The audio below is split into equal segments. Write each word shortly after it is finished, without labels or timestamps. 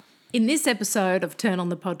In this episode of Turn on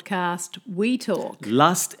the Podcast, we talk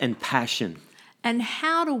lust and passion. and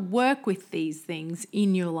how to work with these things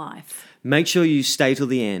in your life. Make sure you stay till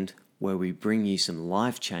the end where we bring you some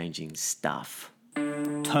life-changing stuff.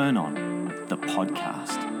 Turn on the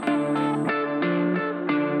podcast.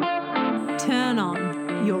 Turn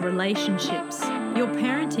on your relationships, your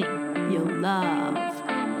parenting, your love,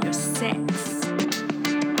 your sex.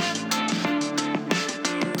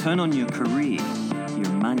 Turn on your career, your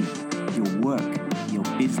money, your work, your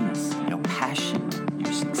business, your passion,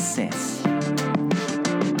 your success.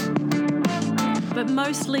 But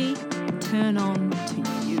mostly, turn on to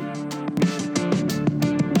you.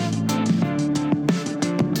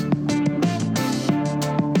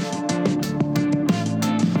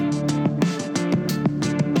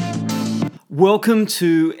 Welcome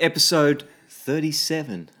to episode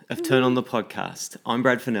 37 of Turn on the Podcast. I'm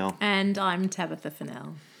Brad Fennell. And I'm Tabitha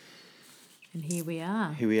Fennell. And here we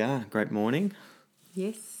are. Here we are. Great morning.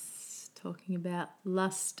 Yes, talking about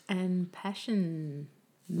lust and passion.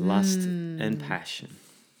 Lust and passion.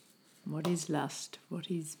 What is lust?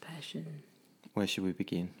 What is passion? Where should we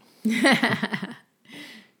begin?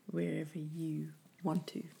 Wherever you want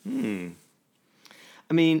to.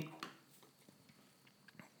 I mean,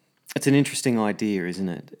 it's an interesting idea, isn't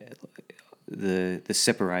it? The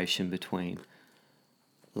separation between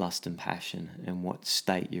lust and passion and what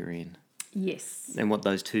state you're in. Yes. And what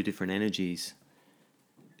those two different energies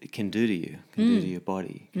can do to you, can do to your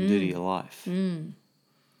body, can do to your life. And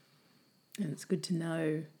it's good to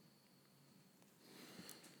know,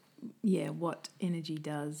 what energy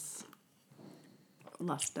does,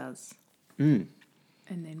 lust does, and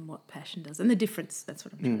then what passion does. And the difference, that's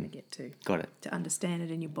what I'm trying to get to. Got it. To understand it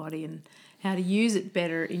in your body and how to use it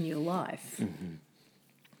better in your life. Mm-hmm.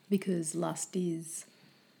 Because lust is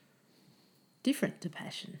different to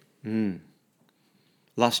passion.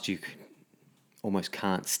 Lust you almost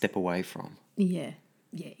can't step away from. Yeah,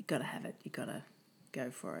 you got to have it. You got to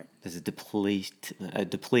go for it. There's a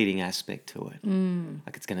depleting aspect to it.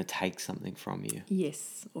 Like it's going to take something from you.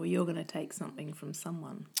 Yes, or you're going to take something from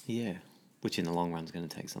someone. Yeah, which in the long run is going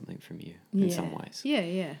to take something from you in some ways.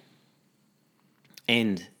 Yeah.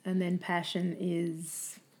 And then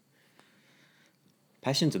passion's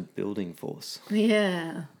a building force.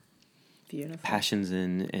 Yeah. Beautiful. Passion's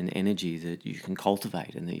an energy that you can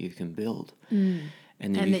cultivate and that you can build. And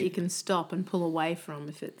that you can stop and pull away from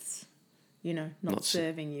if it's, not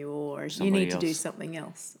serving you or you need to do something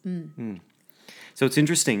else. So it's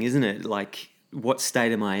interesting, isn't it? Like, what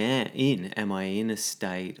state am I in? Am I in a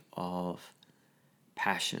state of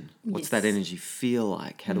passion? What's that energy feel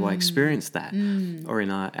like? How do I experience that? Or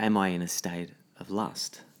am I in a state of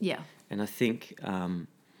lust? Yeah. And I think,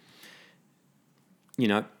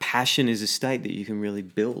 passion is a state that you can really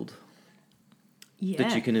build,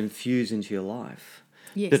 that you can infuse into your life.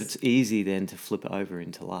 Yes. But it's easy then to flip over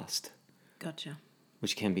into lust. Gotcha.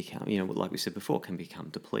 Which can become, like we said before, can become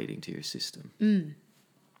depleting to your system.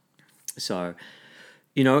 So,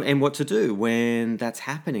 and what to do when that's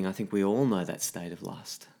happening. I think we all know that state of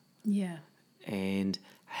lust. Yeah. And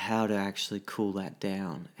how to actually cool that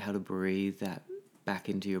down, how to breathe that back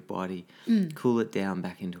into your body, cool it down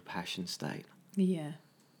back into a passion state. Yeah.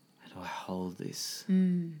 How do I hold this?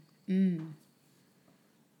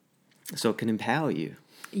 So it can empower you.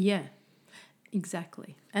 Yeah,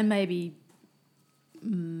 exactly. And maybe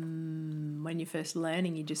when you're first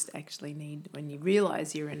learning, you just actually need, when you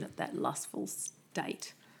realise you're in that lustful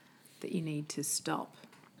state, that you need to stop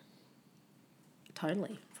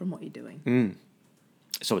totally from what you're doing.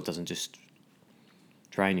 So it doesn't just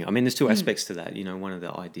drain you. I mean, there's two aspects to that. One of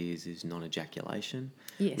the ideas is non-ejaculation,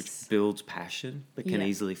 which builds passion, but can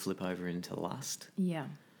easily flip over into lust. Yeah.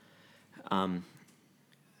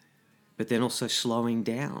 But then also slowing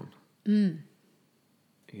down.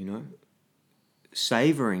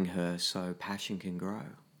 Savouring her so passion can grow.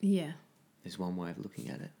 Yeah. Is one way of looking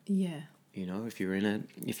at it. Yeah. If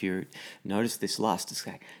you notice this lust, it's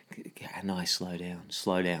like, can I slow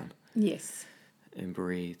down? Yes. And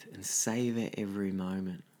breathe and savour every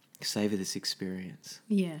moment. Savour this experience.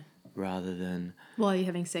 Yeah. Rather than... While you're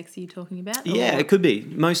having sex, are you talking about? Yeah, it could be.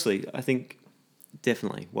 Mostly, I think,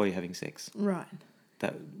 definitely, while you're having sex. Right.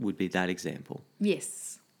 That would be that example.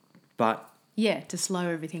 Yes. But... Yeah, to slow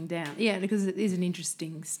everything down. Yeah, because it is an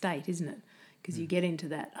interesting state, isn't it? Because you get into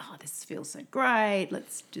that, this feels so great,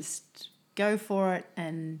 let's just go for it,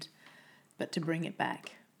 but to bring it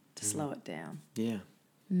back, to slow it down. Yeah.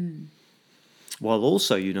 While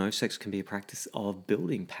also, sex can be a practice of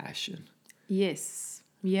building passion. Yes.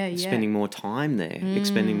 Yeah. Spending more time there,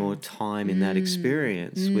 expending more time in that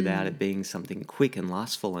experience without it being something quick and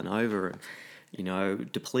lustful and over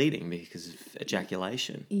depleting because of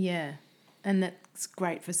ejaculation. Yeah. And that's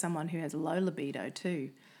great for someone who has a low libido too,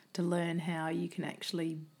 to learn how you can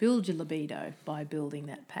actually build your libido by building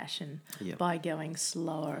that passion, Yep. by going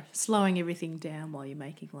slower, slowing everything down while you're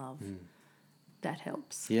making love. That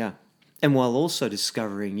helps. Yeah. And while also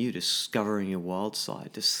discovering your wild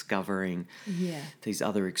side, discovering Yeah. these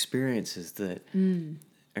other experiences that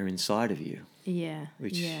are inside of you, Yeah.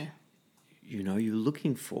 which yeah. You're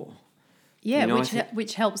looking for. Yeah, I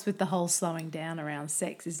which helps with the whole slowing down around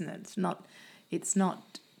sex, isn't it? It's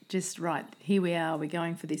not just right, here we are, we're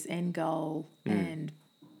going for this end goal and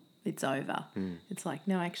it's over. It's like,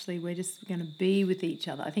 no, actually we're just going to be with each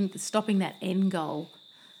other. I think stopping that end goal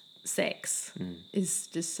sex is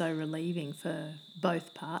just so relieving for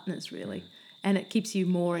both partners, really. And it keeps you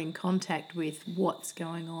more in contact with what's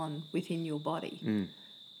going on within your body.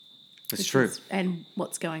 It's true. And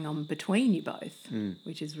what's going on between you both,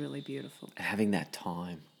 which is really beautiful. Having that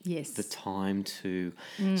time. Yes. The time to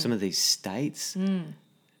some of these states,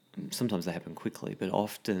 sometimes they happen quickly, but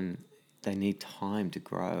often they need time to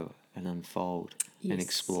grow and unfold and Yes.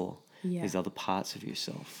 explore Yeah. these other parts of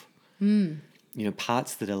yourself.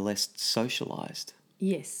 Parts that are less socialized.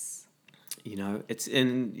 Yes.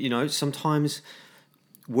 Sometimes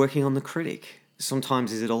working on the critic.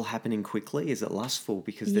 Sometimes is it all happening quickly? Is it lustful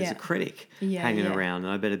because there's a critic hanging around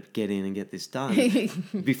and I better get in and get this done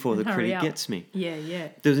before the Hurry critic up. gets me? Yeah, yeah.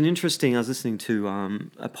 There was I was listening to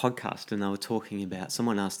a podcast and they were talking about,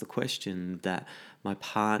 someone asked the question that my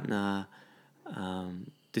partner,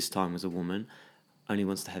 this time was a woman, only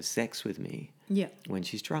wants to have sex with me Yeah. when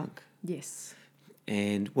she's drunk. Yes.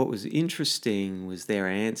 And what was interesting was their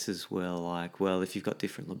answers were like, well, if you've got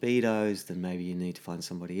different libidos, then maybe you need to find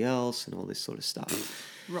somebody else and all this sort of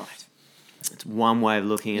stuff. Right. It's one way of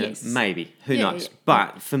looking at Yes. it. Maybe. Who Yeah, knows? yeah.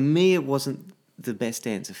 But for me, it wasn't the best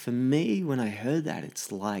answer. For me, when I heard that, it's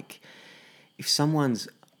like if someone's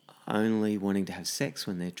only wanting to have sex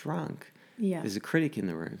when they're drunk, Yeah. there's a critic in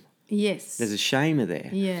the room. Yes. There's a shamer there.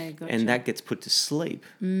 Yeah, gotcha. And that gets put to sleep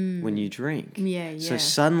when you drink. Yeah, So yeah.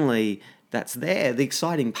 suddenly that's there. The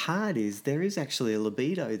exciting part is there is actually a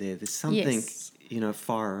libido there. There's something, Yes.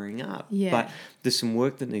 firing up. Yeah. But there's some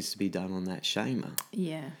work that needs to be done on that shamer,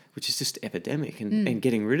 Yeah. which is just epidemic. And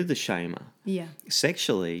getting rid of the shamer Yeah.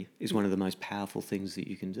 sexually is one of the most powerful things that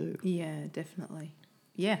you can do. Yeah, definitely.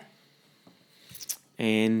 Yeah.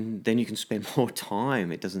 And then you can spend more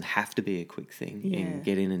time. It doesn't have to be a quick thing. Yeah. And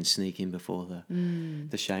get in and sneak in before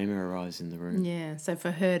the shamer arrives in the room. Yeah. So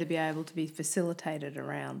for her to be able to be facilitated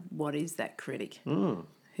around what is that critic?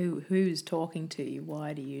 Who's talking to you?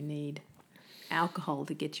 Why do you need alcohol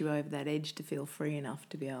to get you over that edge to feel free enough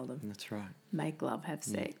to be able to That's right. make love, have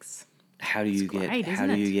sex? How do you great, how isn't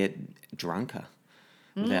do it? you get drunker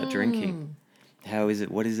without drinking? How is it?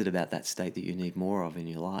 What is it about that state that you need more of in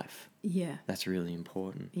your life? Yeah. That's really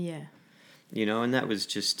important. Yeah. And that was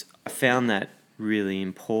just, I found that really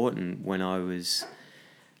important when I was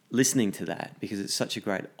listening to that because it's such a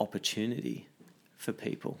great opportunity for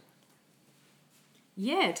people.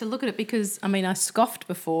 Yeah, to look at it because, I scoffed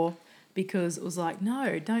before because it was like,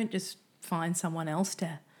 no, don't just find someone else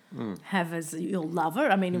to have as your lover.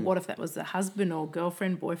 What if that was a husband or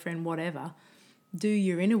girlfriend, boyfriend, whatever? Do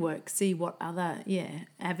your inner work, see what other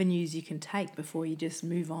avenues you can take before you just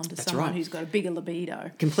move on to someone right. who's got a bigger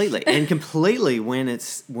libido. Completely. when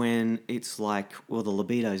it's like, well, the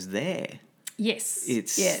libido's there. Yes.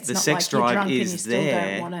 It's it's the not sex like you're drive drunk and you is still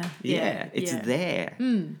there. don't wanna, It's there.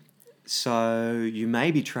 So you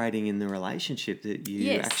may be trading in the relationship that you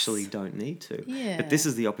Yes. actually don't need to. Yeah. But this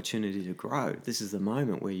is the opportunity to grow. This is the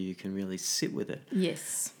moment where you can really sit with it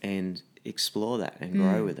Yes. and explore that and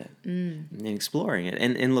grow with it and exploring it.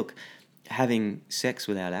 And look, having sex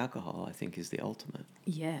without alcohol, I think, is the ultimate.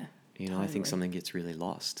 Yeah. I think Totally. something gets really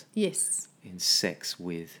lost Yes. in sex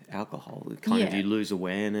with alcohol. It kind of, Yeah. you lose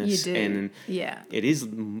awareness. You do. And Yeah.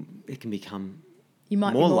 it can become You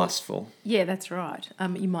might more be lustful. Yeah, that's right.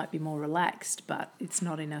 You might be more relaxed, but it's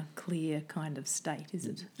not in a clear kind of state, is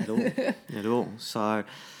it? At all. At all. So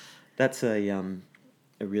that's a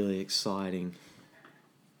really exciting,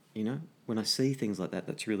 when I see things like that,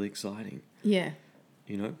 that's really exciting. Yeah.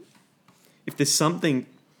 If there's something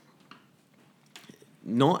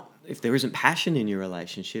if there isn't passion in your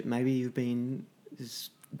relationship, maybe there's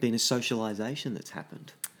been a socialization that's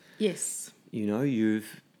happened. Yes.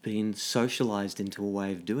 You've been socialized into a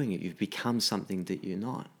way of doing it. You've become something that you're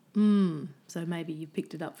not. So maybe you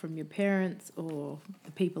picked it up from your parents or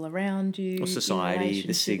the people around you. Or your society, the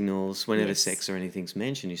relationship. signals. Whenever Yes. sex or anything's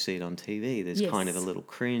mentioned, you see it on TV. There's Yes. kind of a little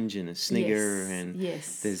cringe and a snigger, Yes. and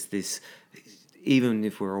Yes. there's this even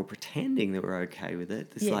if we're all pretending that we're okay with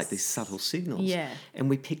it, there's like these Yes. subtle signals. Yeah. And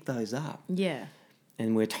we pick those up. Yeah.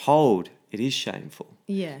 And we're told it is shameful.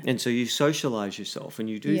 Yeah. And so you socialize yourself and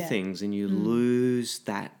you do Yeah. things and you lose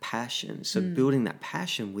that passion. So building that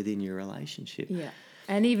passion within your relationship. Yeah.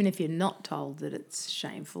 And even if you're not told that it's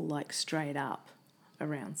shameful, like straight up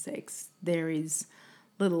around sex, there is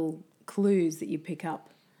little clues that you pick up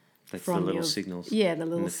That's from the little your, signals. Yeah, the in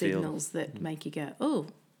little the field. signals that make you go, oh,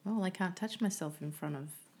 well, I can't touch myself in front of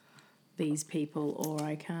these people, or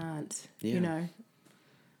I can't, Yeah. you know,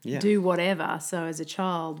 Yeah. do whatever. So as a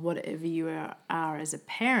child, whatever you are as a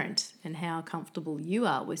parent and how comfortable you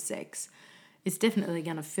are with sex, it's definitely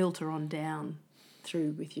going to filter on down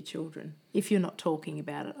through with your children if you're not talking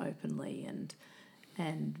about it openly and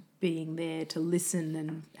being there to listen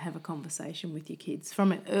and have a conversation with your kids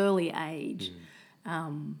from an early age.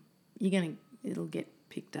 It'll get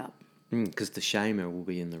picked up. Because the shamer will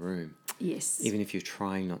be in the room. Yes. Even if you're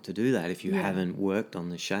trying not to do that, if you Yeah. haven't worked on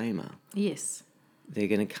the shamer, Yes. they're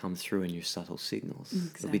going to come through in your subtle signals. There'll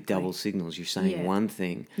be Exactly. double signals. You're saying Yeah. one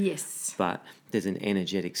thing, Yes. but there's an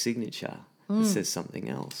energetic signature that says something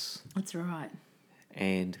else. That's right.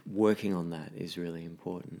 And working on that is really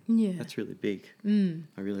important. Yeah. That's really big.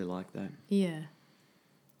 I really like that. Yeah.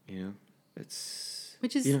 You know, it's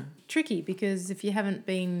Which is you know, tricky because if you haven't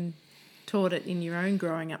been taught it in your own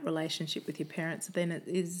growing up relationship with your parents, then it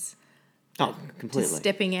is completely. just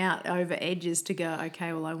stepping out over edges to go,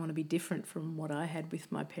 okay, well, I want to be different from what I had with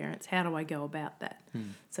my parents. How do I go about that?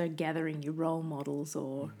 So gathering your role models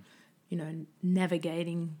or, you know,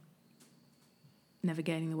 navigating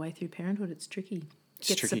the way through parenthood, it's tricky. It's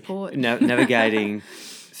Get tricky. support. Navigating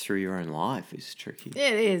through your own life is tricky. Yeah,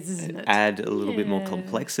 it is, isn't it? Add a little bit more Yeah.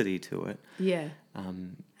 complexity to it. Yeah.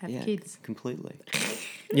 Have kids. Completely.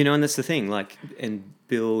 You know, and that's the thing. Like, and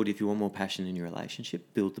build, if you want more passion in your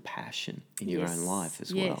relationship, build the passion in your own Yes. life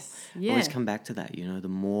as Yes. well. Always Yeah. come back to that. You know, the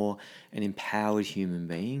more an empowered human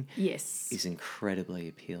being Yes. is incredibly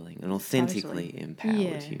appealing. An authentically Totally. empowered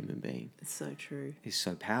Yeah. human being It's so true. is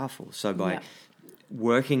so powerful. So by Yeah.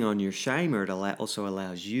 working on your shamer, it also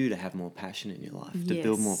allows you to have more passion in your life, to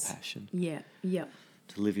build more Yes. passion, Yeah. Yep.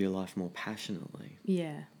 to live your life more passionately,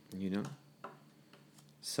 Yeah. you know?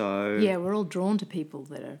 So, Yeah, we're all drawn to people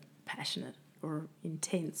that are passionate or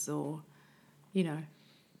intense or, you know,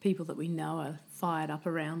 people that we know are fired up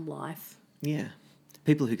around life. yeah.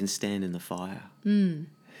 People who can stand in the fire,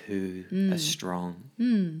 who are strong,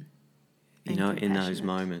 you And know, in those compassionate.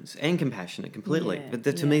 moments. And compassionent, completely. Yeah, But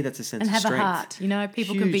to yeah. me, that's a sense and of have strength. a heart. You know,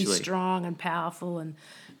 people can be Hugely. strong and powerful,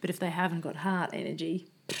 but if they haven't got heart energy,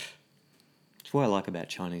 It's what I like about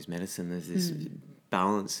Chinese medicine. There's this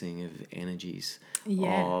balancing of energies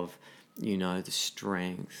Yeah. of, you know, the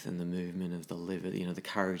strength and the movement of the liver, you know, the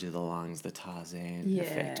courage of the lungs, the Tarzan Yeah,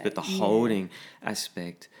 effect, but the yeah. holding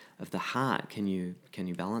aspect of the heart. Can you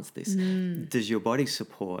balance this? Does your body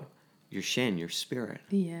support your Shen, your spirit?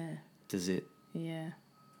 yeah, Does it? yeah,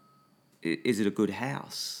 Is it a good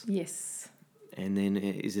house? yes, And then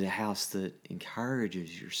is it a house that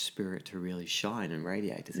encourages your spirit to really shine and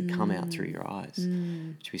radiate? Does it come out through your eyes?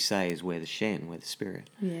 Which we say is where the Shen, where the spirit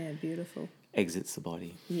yeah, beautiful. exits the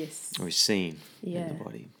body Yes. or is seen in Yeah. the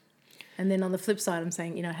body. And then on the flip side, I'm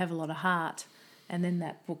saying, you know, have a lot of heart. And then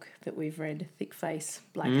that book that we've read, Thick Face,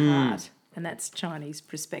 Black Heart, and that's Chinese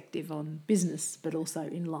perspective on business, but also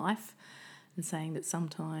in life, and saying that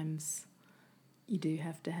sometimes you do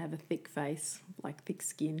have to have a thick face, like thick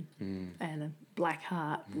skin, and a black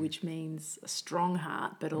heart, which means a strong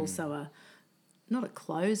heart, but also not a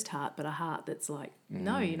closed heart, but a heart that's like,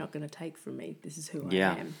 no, you're not going to take from me. This is who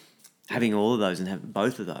Yeah. I am. Having all of those and have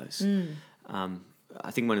both of those.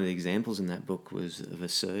 I think one of the examples in that book was of a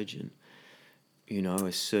surgeon. You know,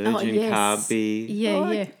 a surgeon yes. can't be, Yeah,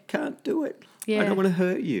 "Oh, yeah. I can't do it. I Yeah. don't want to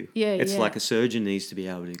hurt you. Yeah, it's yeah. like a surgeon needs to be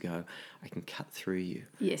able to go, I can cut through you.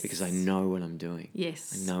 Yes. Because I know what I'm doing.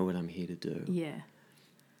 Yes. I know what I'm here to do. Yeah.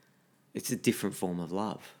 It's a different form of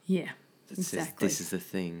love. Yeah. That says, Exactly. this is the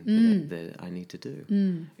thing that I need to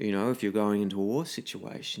do. You know, if you're going into a war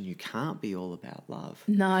situation, you can't be all about love.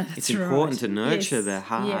 No, that's It's important right. to nurture Yes. their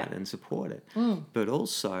heart Yeah. and support it. But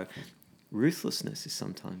also, ruthlessness is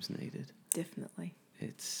sometimes needed. Definitely.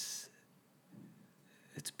 It's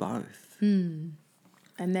both. And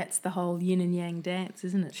that's the whole yin and yang dance,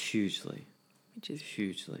 isn't it? Hugely. Which is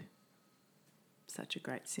Hugely. such a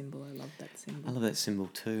great symbol. I love that symbol. I love that symbol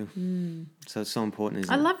too. So it's so important,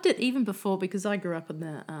 isn't I it? loved it even before because I grew up in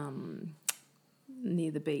the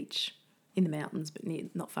near the beach, in the mountains, but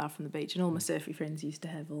not far from the beach. And all my surfy friends used to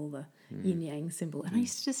have all the yin yang symbol, and I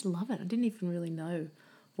used to just love it. I didn't even really know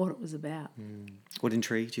what it was about. What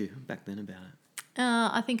intrigued you back then about it?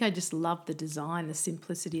 I think I just loved the design, the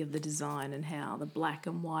simplicity of the design, and how the black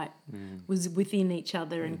and white was within each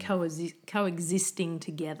other and coexisting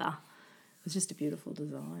together. It was just a beautiful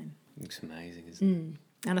design. It's amazing, isn't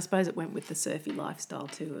And I suppose it went with the surfy lifestyle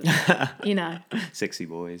too. You know, it? Sexy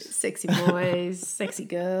boys. sexy boys, sexy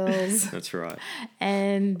girls, That's right.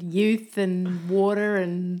 and youth and water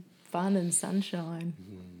and fun and sunshine.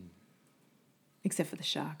 Except for the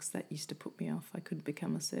sharks. That used to put me off. I couldn't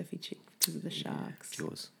become a surfy chick because of the sharks.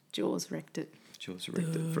 Jaws wrecked it. Jaws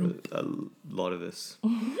wrecked it for a lot of us.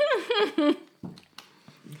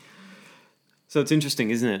 So it's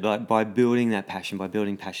interesting, isn't it? Like by building that passion, by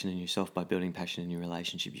building passion in yourself, by building passion in your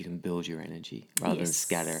relationship, you can build your energy rather than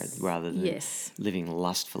scatter it, rather than living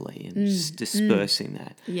lustfully and dispersing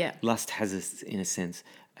that. Yeah. Lust has, in a sense,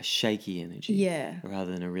 a shaky energy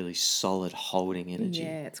rather than a really solid holding energy.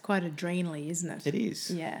 Yeah, it's quite adrenally, isn't it? It is.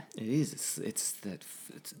 Yeah. It is. It's a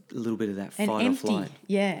little bit of that And fight empty. or flight.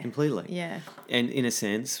 Yeah. Completely. Yeah. And in a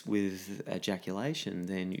sense, with ejaculation,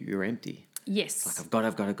 then you're empty. Yes. Like,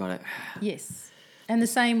 I've got it. Yes. And the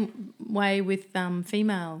same way with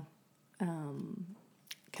female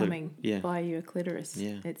coming by your clitoris.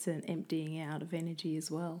 Yeah. It's an emptying out of energy as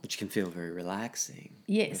well. Which can feel very relaxing.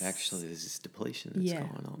 Yes. But actually there's this depletion that's Yeah.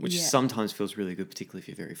 going on, which Yeah. sometimes feels really good, particularly if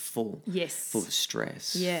you're very full. Yes. Full of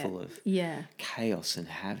stress, Yeah. full of Yeah. chaos and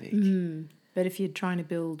havoc. But if you're trying to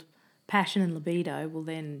build passion and libido, well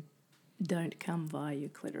then don't come via your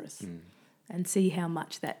clitoris. And see how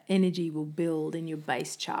much that energy will build in your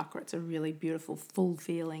base chakra. It's a really beautiful, full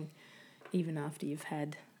feeling, even after you've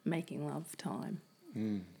had making love time.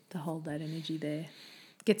 To hold that energy there.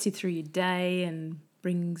 Gets you through your day and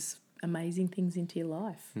brings amazing things into your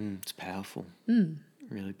life. It's powerful.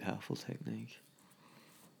 Really powerful technique.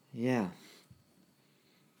 Yeah.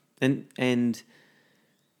 And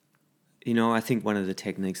you know, I think one of the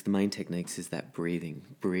techniques, the main techniques, is that breathing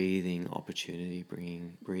opportunity,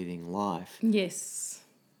 breathing life. Yes.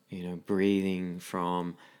 You know, breathing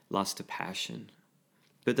from lust to passion.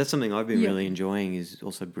 But that's something I've been really enjoying, is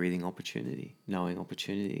also breathing opportunity, knowing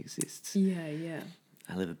opportunity exists. Yeah, yeah.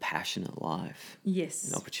 I live a passionate life. Yes.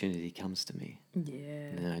 An opportunity comes to me. Yeah.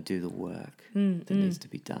 And then I do the work that needs to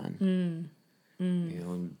be done. You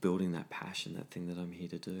know, and building that passion, that thing that I'm here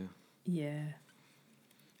to do. Yeah.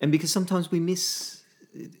 And because sometimes we miss,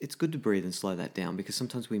 it's good to breathe and slow that down, because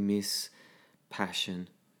sometimes we miss passion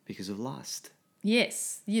because of lust.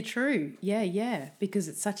 Yes, you're true. Yeah, yeah. Because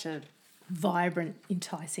it's such a vibrant,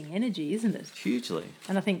 enticing energy, isn't it? Hugely.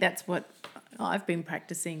 And I think that's what I've been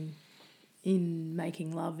practicing in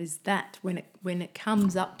making love, is that when it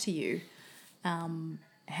comes up to you,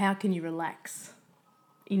 how can you relax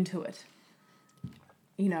into it?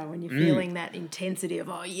 You know, when you're feeling that intensity of,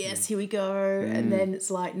 oh, yes, here we go. And then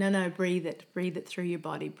it's like, no, breathe it through your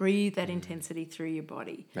body. Breathe that intensity through your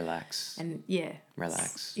body. Relax. And, yeah.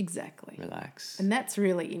 Relax. Exactly. Relax. And that's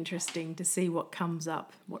really interesting to see what comes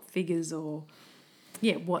up, what figures or,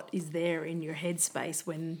 what is there in your headspace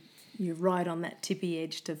when you're right on that tippy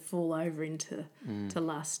edge to fall over into to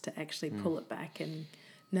lust, to actually pull it back and,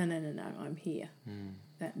 no, I'm here.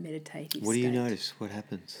 That meditative What do you state. notice? What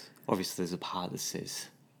happens? Obviously, there's a part that says,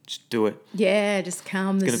 just do it. Yeah, just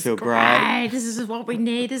come. This gonna is feel great. This is what we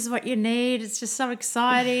need. This is what you need. It's just so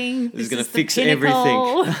exciting. This is going to the fix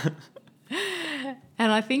pinnacle. everything.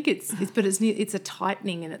 And I think it's a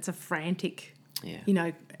tightening and it's a frantic. Yeah. You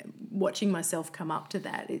know, watching myself come up to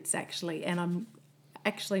that. It's actually, and I'm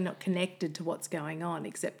actually not connected to what's going on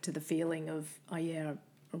except to the feeling of, oh yeah,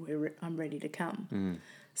 I'm ready to come.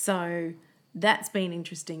 So that's been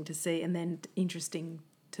interesting to see, and then interesting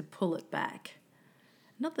to pull it back.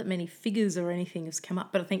 Not that many figures or anything has come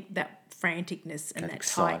up, but I think that franticness and that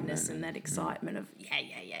tightness and that excitement of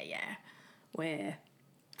yeah, where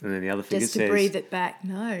And then the other figure just to says, breathe it back.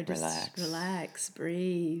 No, just relax. relax,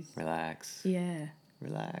 breathe. relax. Yeah.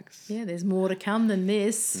 Relax. Yeah, there's more to come than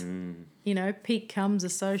this. You know, peak comes are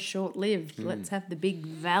so short-lived. Let's have the big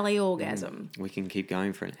valley orgasm. We can keep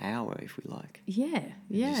going for an hour if we like. Yeah,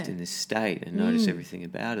 yeah. Just in this state and notice everything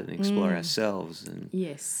about it and explore ourselves and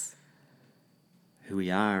Yes. who we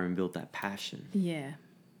are and build that passion. Yeah.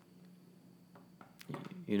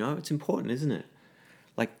 You know, it's important, isn't it?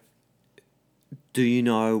 Like, do you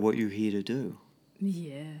know what you're here to do?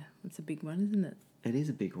 Yeah, that's a big one, isn't it? It is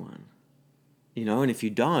a big one. You know, and if you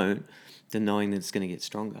don't, then knowing that it's going to get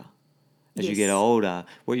stronger. As you Yes. get older,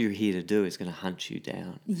 what you're here to do is going to hunt you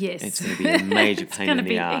down. Yes. And it's going to be a major It's pain going in to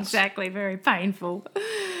the be ass. exactly very painful.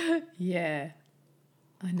 Yeah.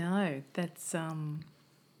 I know. That's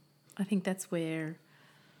I think that's where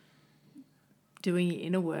doing your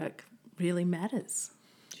inner work really matters.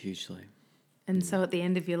 Hugely. And so at the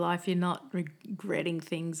end of your life, you're not regretting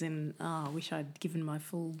things and, I wish I'd given my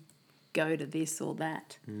full go to this or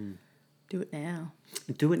that. Do it now.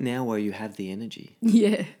 Do it now while you have the energy.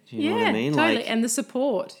 Yeah. You know what I mean? Totally. Like- and the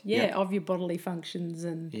support, Yeah. of your bodily functions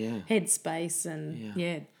and headspace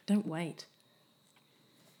and, don't wait.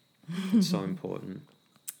 It's so important.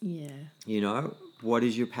 Yeah. You know, what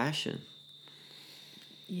is your passion?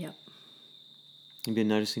 Yep. You've been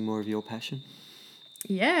noticing more of your passion?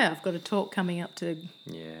 Yeah, I've got a talk coming up to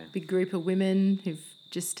Yeah. a big group of women who've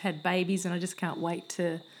just had babies, and I just can't wait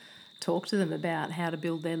to talk to them about how to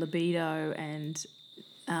build their libido and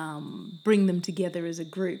bring them together as a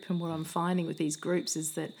group. And what I'm finding with these groups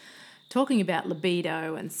is that talking about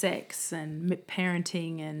libido and sex and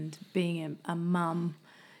parenting and being a mum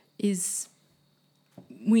is,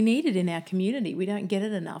 we need it in our community. We don't get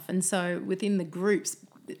it enough. And so within the groups,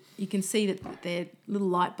 you can see that they're little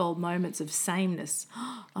light bulb moments of sameness.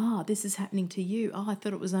 Oh, this is happening to you. Oh, I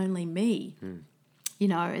thought it was only me. You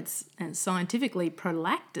know, it's and scientifically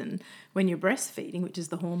prolactin, when you're breastfeeding, which is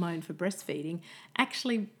the hormone for breastfeeding,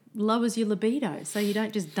 actually lowers your libido. So you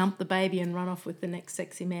don't just dump the baby and run off with the next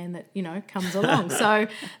sexy man that, comes along. So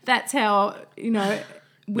that's how,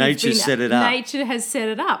 Nature set it up. Nature has set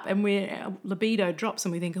it up, and our libido drops,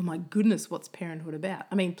 and we think, oh my goodness, what's parenthood about?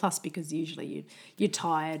 I mean, plus because usually you're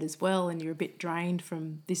tired as well, and you're a bit drained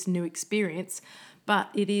from this new experience, but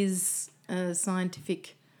it is a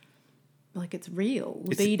scientific, like it's real.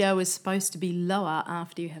 Libido is supposed to be lower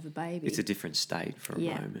after you have a baby. It's a different state for a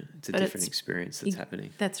moment. It's a But different experience that's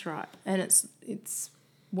happening. That's right, and it's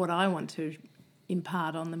what I want to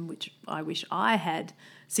impart on them, which I wish I had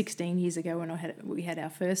 16 years ago when we had our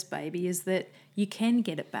first baby, is that you can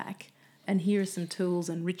get it back, and here are some tools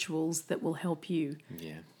and rituals that will help you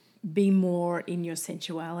be more in your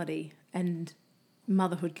sensuality. And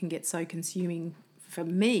motherhood can get so consuming. For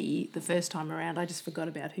me, the first time around, I just forgot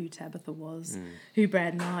about who Tabitha was, who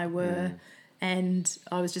Brad and I were, and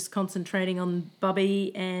I was just concentrating on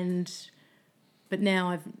Bubby. But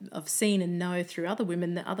now I've seen and know through other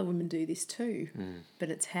women that other women do this too. But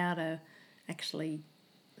it's how to actually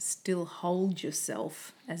still hold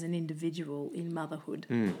yourself as an individual in motherhood.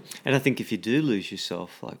 And I think if you do lose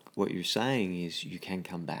yourself, like what you're saying is you can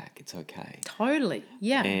come back. It's okay. Totally,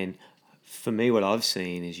 yeah. And for me, what I've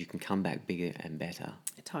seen is you can come back bigger and better.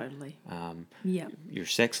 Totally. Yeah. Your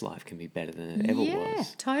sex life can be better than it ever was. Yeah,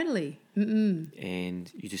 totally.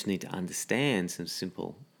 And you just need to understand some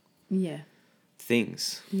simple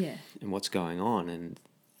things and what's going on, and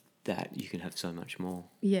that you can have so much more.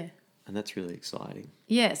 Yeah. And that's really exciting.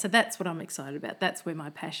 Yeah, so that's what I'm excited about. That's where my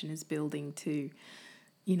passion is building to,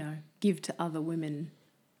 give to other women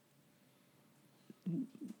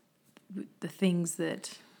the things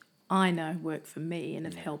that I know work for me and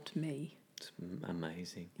have helped me. It's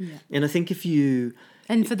amazing. Yeah. And I think if you...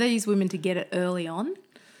 And for these women to get it early on,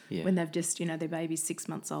 when they've just, their baby's 6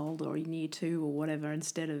 months old or in year 2 or whatever,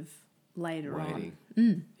 instead of later waiting.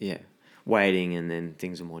 on. Yeah. Waiting, and then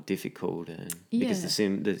things are more difficult, and because the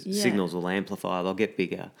signals will amplify, they'll get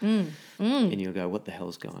bigger, and you'll go, what the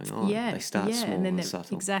hell's going on? They start small and then and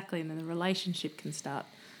subtle. Exactly, and then the relationship can start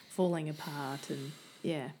falling apart, and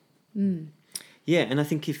Yeah, and I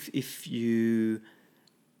think if you're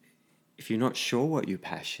not sure what your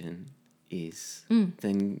passion is,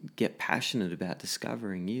 then get passionate about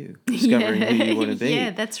discovering who you want to be.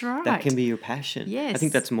 Yeah, that's right. That can be your passion. Yes. I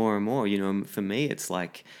think that's more and more. For me, it's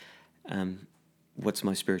like, what's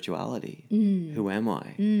my spirituality? Who am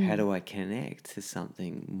I? How do I connect to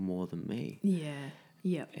something more than me? Yeah,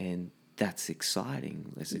 yeah. And that's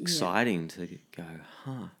exciting. It's exciting to go,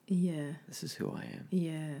 yeah, this is who I am.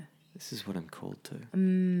 Yeah. This is what I'm called to.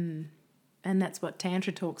 And that's what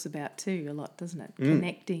Tantra talks about too a lot, doesn't it?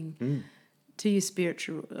 Connecting to your Your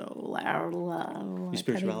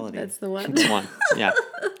spirituality. That's the one. One, yeah.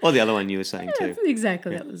 Or the other one you were saying too.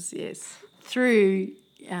 Exactly, that was, through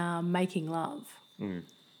making love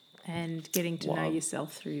and getting to know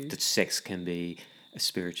yourself through... That sex can be a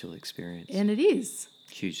spiritual experience. And it is.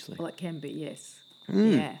 Hugely. Well, it can be, yes.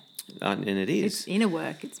 Yeah. And it is. It's inner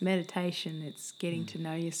work, it's meditation, it's getting to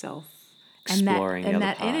know yourself. Exploring and the other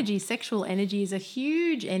that part. energy, sexual energy, is a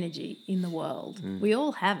huge energy in the world. We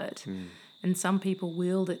all have it. And some people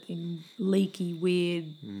wield it in leaky, weird,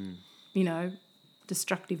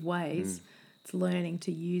 destructive ways. It's learning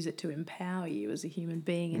to use it to empower you as a human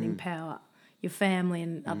being and empower your family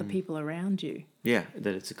and other people around you. Yeah,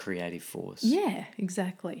 that it's a creative force. Yeah,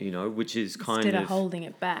 exactly. Which is kind Instead of... of holding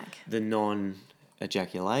it back. The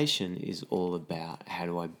non-ejaculation is all about, how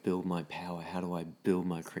do I build my power? How do I build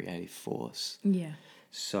my creative force? Yeah.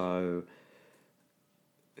 So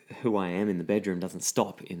who I am in the bedroom doesn't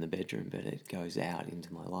stop in the bedroom, but it goes out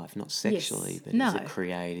into my life, not sexually, Yes. but No. as a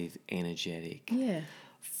creative, energetic Yeah.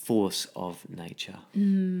 force of nature.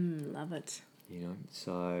 Love it. You know,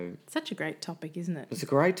 so Such a great topic, isn't it? it's a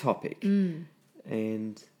great topic.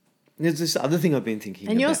 And there's this other thing I've been thinking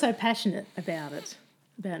And you're about. so passionate about it,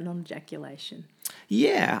 about non-ejaculation.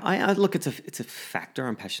 Yeah, I look, it's a factor.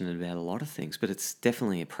 I'm passionate about a lot of things, but it's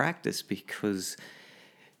definitely a practice because,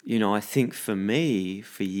 you know, I think for me,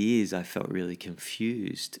 for years, I felt really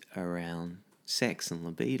confused around sex and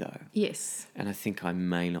libido. Yes. And I think I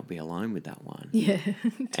may not be alone with that one. Yeah.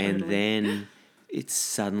 And Totally. then it's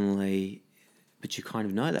suddenly, but you kind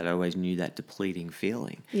of know that. I always knew that depleting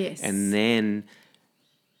feeling. Yes. And then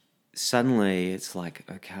suddenly it's like,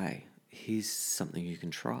 okay, here's something you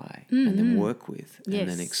can try and then work with and then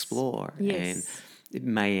Yes. explore. Yes. And it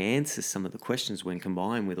may answer some of the questions when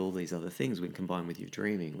combined with all these other things, when combined with your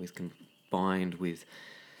dreaming, with combined with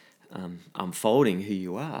unfolding who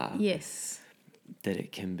you are, Yes. that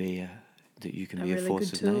it can be that you can A be really a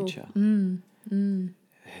force good of tool. nature.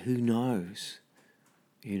 Who knows?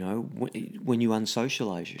 You know, when you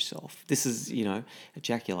unsocialize yourself, this is, you know,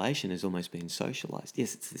 ejaculation has almost been socialized.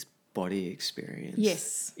 Yes, it's this body experience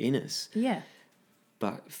Yes. in us. Yeah.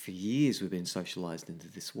 But for years we've been socialized into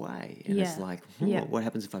this way. And it's Yeah. like, Yeah. what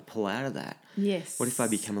happens if I pull out of that? Yes. What if I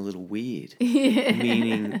become a little weird?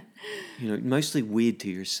 Meaning, you know, mostly weird to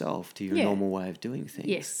yourself, to your Yeah. normal way of doing things.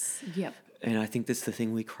 Yes. Yep. And I think that's the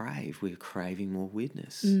thing we crave. We're craving more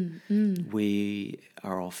weirdness. Mm, We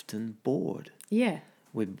are often bored. Yeah.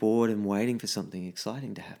 We're bored and waiting for something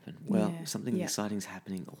exciting to happen. Well, Yeah, something yeah. exciting is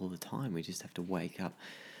happening all the time. We just have to wake up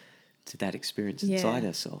to that experience Yeah. inside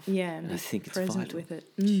ourselves. Yeah, and be I think it's present vital. with it.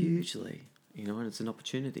 Hugely, you know, and it's an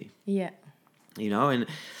opportunity. Yeah. You know, and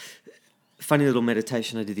funny little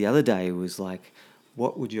meditation I did the other day was like,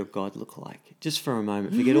 what would your God look like? Just for a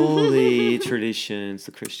moment. Forget all the traditions,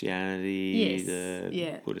 the Christianity, Yes, the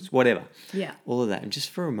yeah. Buddhist, whatever. Yeah. All of that. And just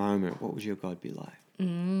for a moment, what would your God be like?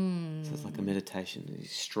 So it's like a meditation.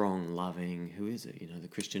 He's strong, loving. Who is it? You know, the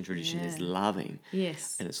Christian tradition is Yeah. loving.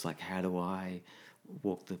 Yes. And it's like, how do I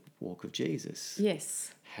walk the walk of Jesus?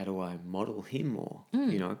 Yes. How do I model him more?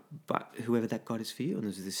 You know, but whoever that God is for you, and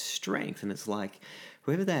there's this strength, and it's like,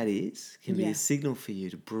 whoever that is can be Yeah. a signal for you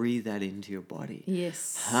to breathe that into your body.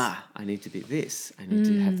 Yes. I need to be this. I need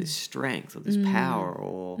to have this strength or this power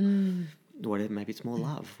or whatever. Maybe it's more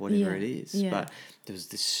love, whatever Yeah. it is. Yeah. But there's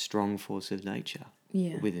this strong force of nature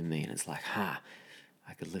Yeah. within me, and it's like,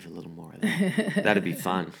 I could live a little more of that. That'd be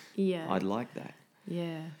fun. Yeah. I'd like that.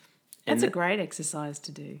 Yeah. And That's a the- great exercise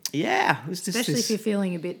to do. Yeah, it was just Especially this, if you're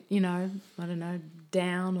feeling a bit, you know, I don't know,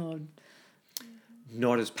 down or...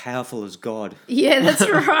 not as powerful as God. Yeah, that's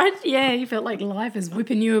right. Yeah, you felt like life is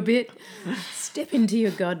whipping you a bit. Step into your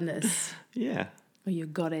godness Yeah, or your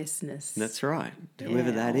goddessness. that's right. Whoever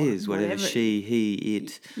Yeah, that or is, whatever whatever. she, he,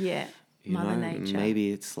 it. Yeah, You Mother know, Nature.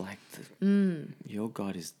 maybe it's like your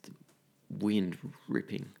God is the wind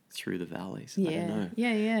ripping through the valleys. I Yeah, don't know.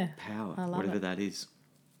 yeah. Power, I love whatever it. that is.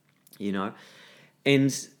 You know,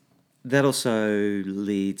 and that also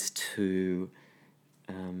leads to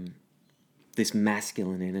this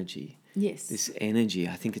masculine energy. Yes. This energy,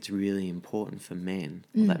 I think it's really important for men,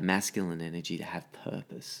 or that masculine energy, to have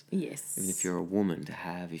purpose. Yes. Even if you're a woman, to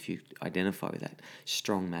have, if you identify with that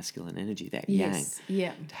strong masculine energy, that Yes. yang,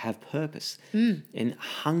 Yeah. to have purpose. And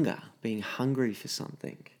hunger, being hungry for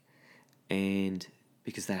something. And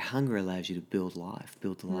because that hunger allows you to build life,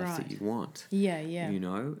 build the life that Right. you want. Yeah, yeah. You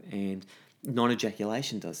know, and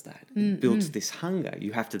non-ejaculation does that. It builds this hunger.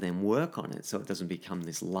 You have to then work on it so it doesn't become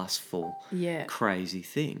this lustful, Yeah. crazy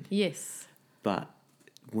thing. Yes. But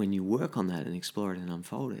when you work on that and explore it and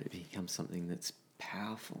unfold it, it becomes something that's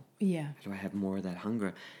powerful. Yeah. How do I have more of that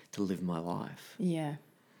hunger to live my life? Yeah.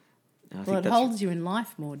 And I Well, it that's- holds you in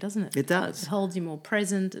life more, doesn't it? It does. It holds you more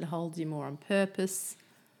present. It holds you more on purpose.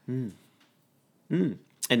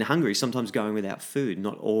 And hungry, sometimes going without food,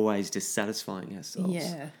 not always just satisfying ourselves.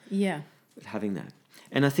 Yeah. Yeah. But having that.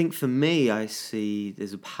 And I think for me, I see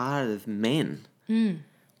there's a part of men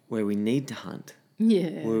where we need to hunt,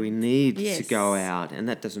 Yeah. where we need to Yes. go out. And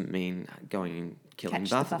that doesn't mean going and killing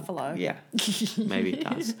Catch the buffalo. Yeah, maybe it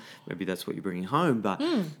does. Maybe that's what you're bringing home. But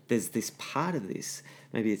there's this part of this.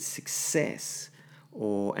 Maybe it's success,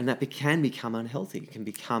 and that can become unhealthy. It can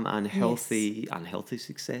become unhealthy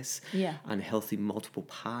success. Yeah. Unhealthy multiple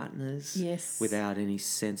partners. Yes. Without any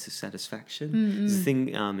sense of satisfaction. There's a thing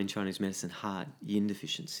in Chinese medicine, heart yin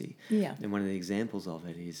deficiency. Yeah. And one of the examples of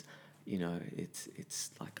it is, you know,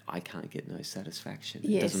 it's like I can't get no satisfaction.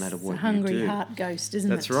 Yes, It doesn't matter it's what a hungry you do. heart ghost, isn't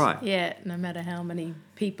That's it? right. Yeah, no matter how many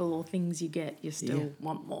people or things you get, you still Yeah.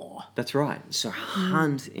 want more. That's right. So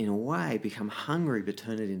hunt, in a way, become hungry, but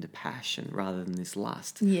turn it into passion rather than this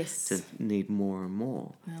lust Yes. to need more and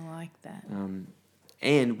more. I like that.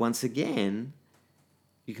 And once again,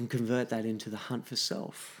 you can convert that into the hunt for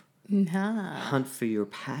self. Hunt for your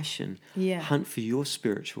passion. Yeah. Hunt for your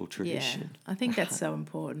spiritual Yeah, tradition. I think that's so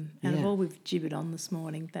important. And of Yeah. all we've gibbered on this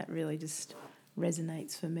morning, that really just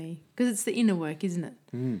resonates for me. Because it's the inner work, isn't it?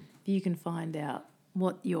 If you can find out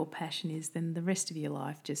what your passion is, then the rest of your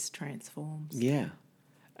life just transforms. Yeah.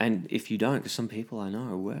 And if you don't, because some people I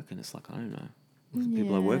know work and it's like, I don't know.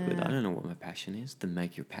 People I work with, I don't know what my passion is. Then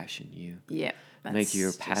make your passion you. Yeah. That's Make your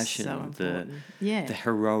just passion so important. the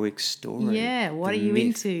heroic story. Yeah, what the are you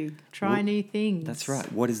myth. into? Try new things. That's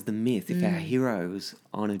right. What is the myth? If our hero was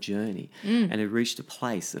on a journey and had reached a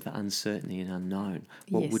place of uncertainty and unknown,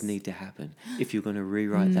 what would Yes. need to happen? If you're going to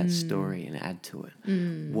rewrite that story and add to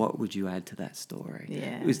it, what would you add to that story?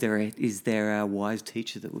 Yeah. Is there a wise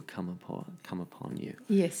teacher that would come upon you?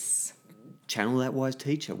 Yes. Channel that wise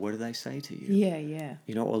teacher. What do they say to you? Yeah, yeah.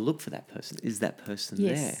 You know, or look for that person. Is that person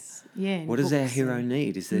Yes. Yeah. there? in What does our books hero and-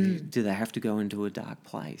 need? Do they have to go into a dark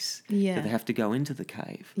place? Yeah. Do they have to go into the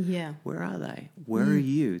cave? Yeah. Where are they? Where are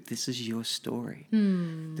you? This is your story.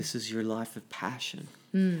 This is your life of passion.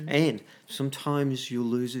 And sometimes you'll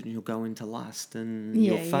lose it and you'll go into lust and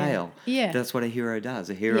Yeah, you'll fail. Yeah. That's what a hero does.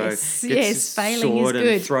 A hero Yes, gets yes, his failing is sword and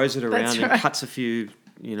good. throws it around That's and right. cuts a few,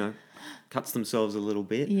 cuts themselves a little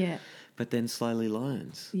bit. Yeah. But then slowly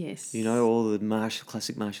learns. Yes. You know, all the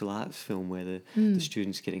classic martial arts film where the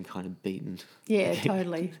student's getting kind of beaten. Yeah,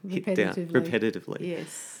 totally. Hit down repetitively.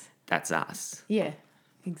 Yes. That's us. Yeah,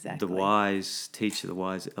 exactly. The wise teacher, the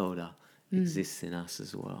wise elder exists in us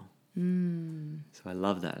as well. So I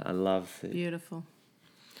love that. I love that Beautiful.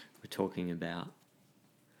 we're talking about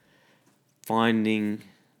finding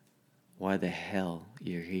why the hell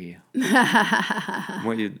you're here.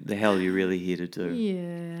 The hell you're really here to do.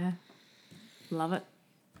 Yeah. Love it.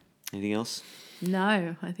 Anything else?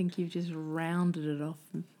 No, I think you've just rounded it off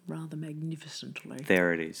rather magnificently.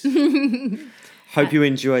 There it is. Hope you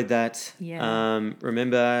enjoyed that. Yeah.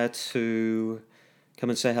 Remember to come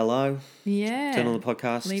and say hello. Yeah. Turn on the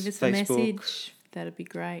podcast. Leave us Facebook. a message. That'd be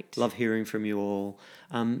great. Love hearing from you all.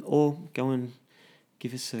 Or go and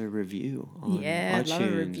give us a review on Yeah, I'd iTunes love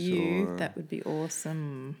a review. or That would be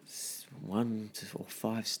awesome. 1 or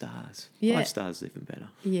 5 stars. Yeah. 5 stars is even better.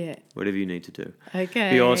 Yeah. Whatever you need to do.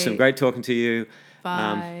 Okay. Be awesome. Great talking to you.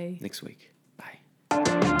 Bye. Next week.